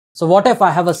So what if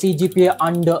I have a CGPA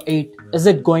under 8? Is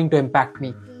it going to impact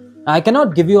me? Now, I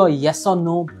cannot give you a yes or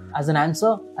no as an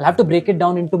answer. I'll have to break it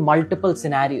down into multiple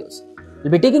scenarios.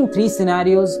 We'll be taking 3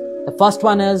 scenarios. The first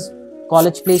one is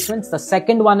college placements. The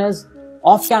second one is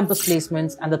off-campus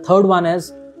placements. And the third one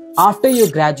is after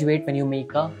you graduate when you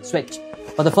make a switch.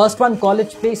 For the first one,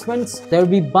 college placements, there will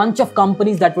be a bunch of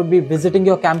companies that would be visiting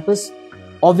your campus.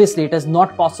 Obviously, it is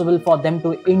not possible for them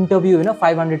to interview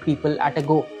 500 people at a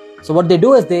go. So what they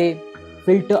do is they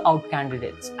filter out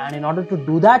candidates, and in order to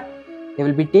do that, they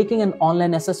will be taking an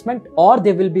online assessment, or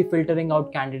they will be filtering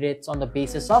out candidates on the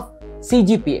basis of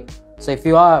CGPA. So if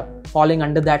you are falling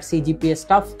under that CGPA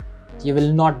stuff, you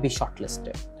will not be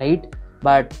shortlisted, right?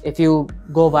 But if you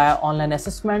go via online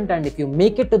assessment and if you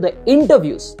make it to the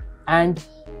interviews and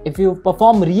if you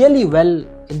perform really well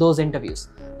in those interviews,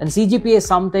 then CGPA is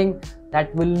something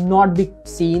that will not be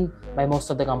seen by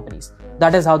most of the companies.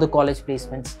 That is how the college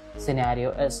placements scenario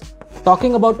is.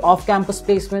 Talking about off-campus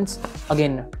placements,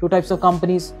 again, 2 types of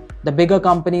companies. The bigger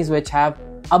companies which have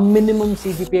a minimum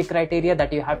CGPA criteria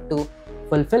that you have to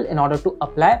fulfill in order to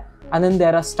apply. And then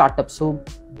there are startups who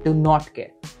do not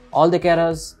care. All they care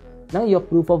is your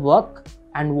proof of work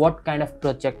and what kind of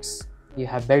projects you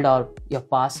have built or your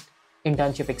past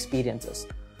internship experiences.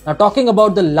 Now talking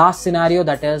about the last scenario,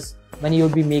 that is when you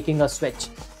would be making a switch.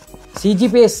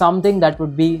 CGPA is something that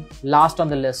would be last on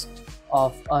the list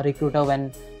of a recruiter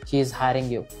when she is hiring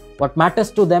you. What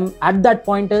matters to them at that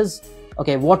point is,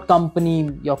 okay, what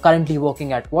company you're currently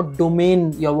working at, what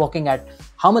domain you're working at,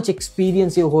 how much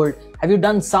experience you hold, have you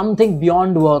done something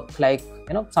beyond work, like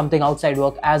something outside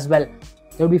work as well.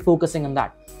 They'll be focusing on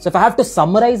that. So if I have to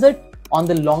summarize it, on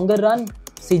the longer run,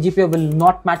 CGPA will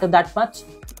not matter that much,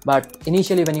 but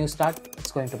initially when you start,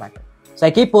 it's going to matter. So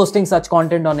I keep posting such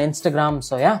content on Instagram.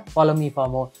 So yeah, follow me for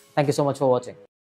more. Thank you so much for watching.